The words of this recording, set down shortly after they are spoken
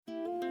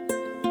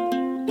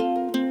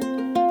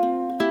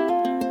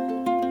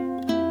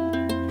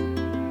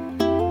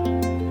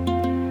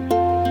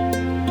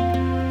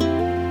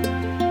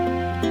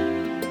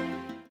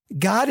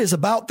God is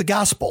about the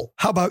gospel.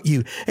 How about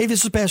you? Hey,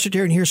 this is Pastor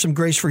Terry, and here's some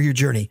grace for your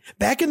journey.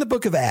 Back in the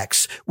book of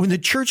Acts, when the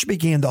church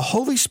began, the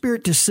Holy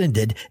Spirit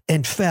descended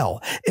and fell.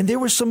 And there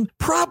were some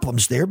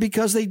problems there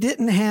because they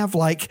didn't have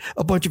like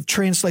a bunch of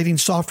translating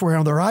software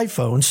on their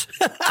iPhones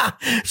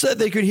so that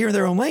they could hear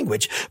their own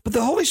language. But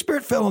the Holy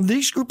Spirit fell on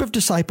these group of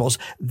disciples.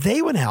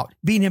 They went out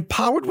being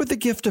empowered with the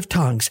gift of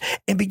tongues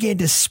and began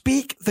to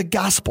speak the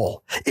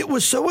gospel. It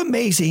was so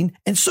amazing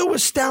and so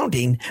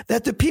astounding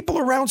that the people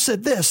around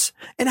said this,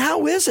 and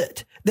how is it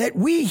that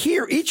we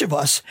hear each of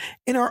us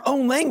in our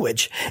own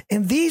language?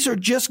 And these are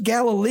just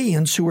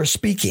Galileans who are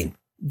speaking.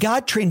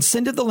 God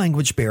transcended the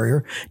language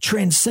barrier,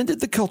 transcended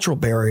the cultural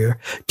barrier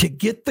to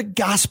get the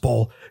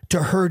gospel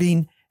to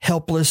hurting,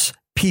 helpless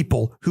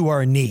people who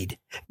are in need.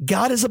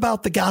 God is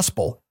about the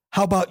gospel.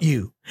 How about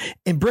you?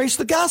 Embrace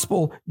the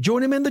gospel,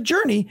 join him in the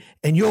journey,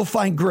 and you'll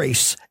find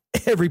grace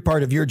every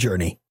part of your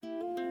journey.